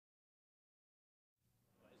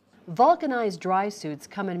Vulcanized dry suits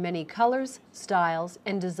come in many colors, styles,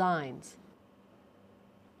 and designs.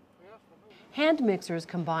 Hand mixers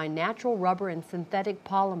combine natural rubber and synthetic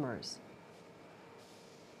polymers.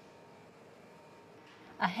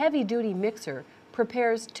 A heavy-duty mixer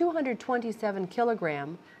prepares 227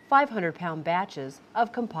 kilogram, 500-pound batches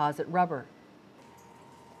of composite rubber.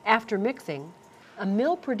 After mixing, a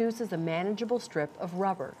mill produces a manageable strip of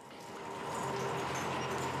rubber.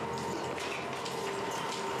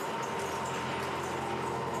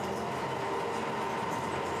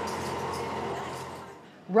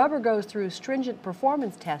 Rubber goes through stringent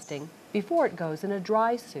performance testing before it goes in a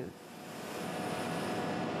dry suit.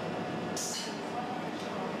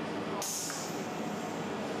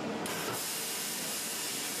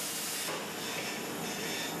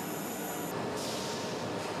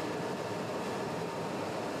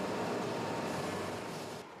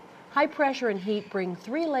 High pressure and heat bring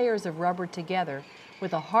 3 layers of rubber together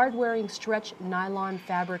with a hard-wearing stretch nylon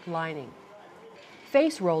fabric lining.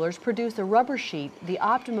 Face rollers produce a rubber sheet the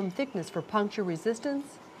optimum thickness for puncture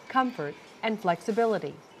resistance, comfort, and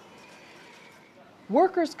flexibility.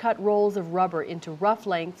 Workers cut rolls of rubber into rough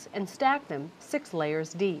lengths and stack them 6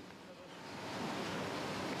 layers deep.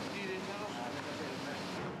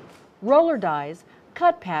 Roller dies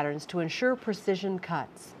cut patterns to ensure precision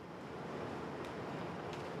cuts.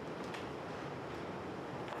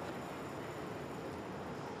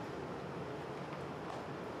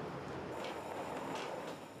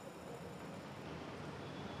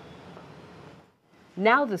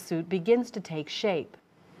 Now the suit begins to take shape.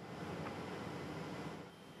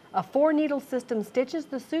 A 4-needle system stitches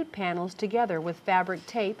the suit panels together with fabric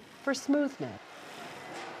tape for smoothness.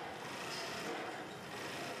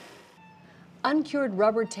 Uncured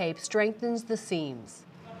rubber tape strengthens the seams.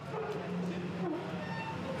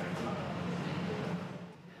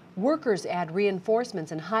 Workers add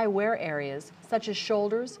reinforcements in high wear areas such as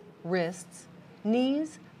shoulders, wrists,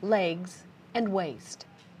 knees, legs, and waist.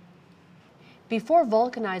 Before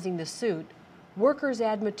vulcanizing the suit, workers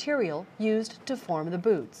add material used to form the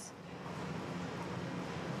boots.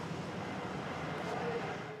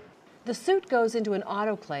 The suit goes into an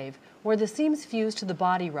autoclave where the seams fuse to the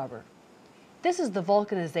body rubber. This is the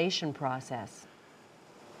vulcanization process.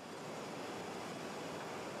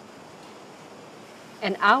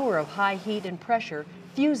 An hour of high heat and pressure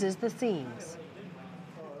fuses the seams.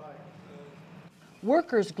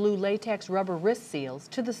 Workers glue latex rubber wrist seals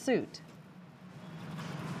to the suit.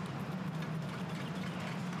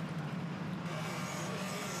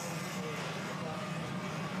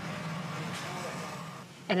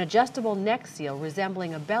 An adjustable neck seal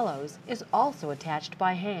resembling a bellows is also attached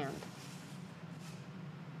by hand.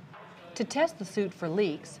 To test the suit for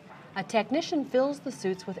leaks, a technician fills the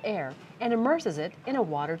suits with air and immerses it in a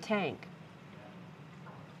water tank.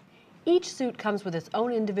 Each suit comes with its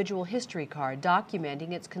own individual history card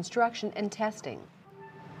documenting its construction and testing.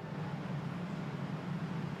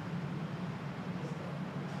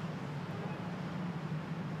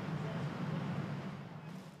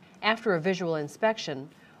 After a visual inspection,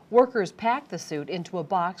 workers pack the suit into a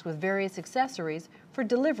box with various accessories for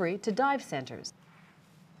delivery to dive centers.